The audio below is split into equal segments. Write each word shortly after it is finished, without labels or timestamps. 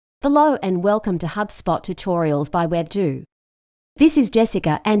Hello and welcome to HubSpot Tutorials by Web2. This is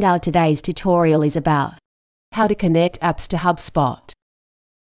Jessica and our today's tutorial is about how to connect apps to HubSpot.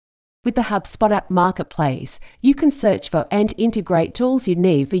 With the HubSpot App Marketplace, you can search for and integrate tools you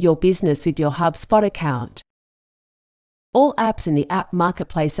need for your business with your HubSpot account. All apps in the App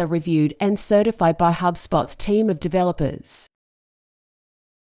Marketplace are reviewed and certified by HubSpot's team of developers.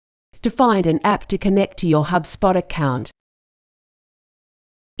 To find an app to connect to your HubSpot account,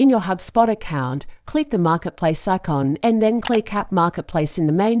 in your HubSpot account, click the Marketplace icon and then click App Marketplace in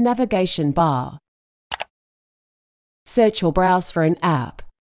the main navigation bar. Search or browse for an app.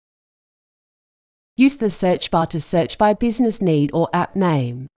 Use the search bar to search by business need or app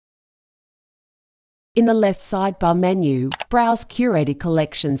name. In the left sidebar menu, browse curated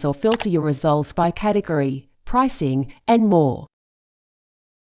collections or filter your results by category, pricing, and more.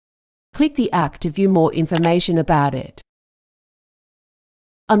 Click the app to view more information about it.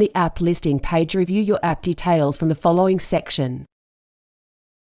 On the app listing page, review your app details from the following section: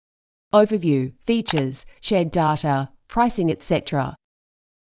 Overview, features, shared data, pricing, etc.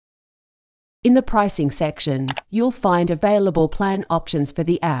 In the pricing section, you'll find available plan options for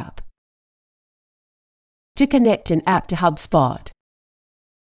the app. To connect an app to HubSpot,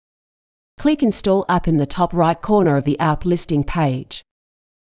 click Install App in the top right corner of the app listing page.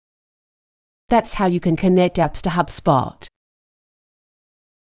 That's how you can connect apps to HubSpot.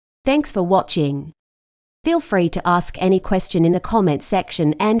 Thanks for watching. Feel free to ask any question in the comment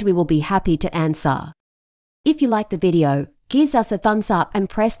section and we will be happy to answer. If you like the video, give us a thumbs up and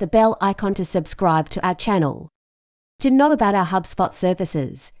press the bell icon to subscribe to our channel. To know about our HubSpot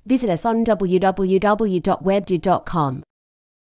services, visit us on www.web2.com.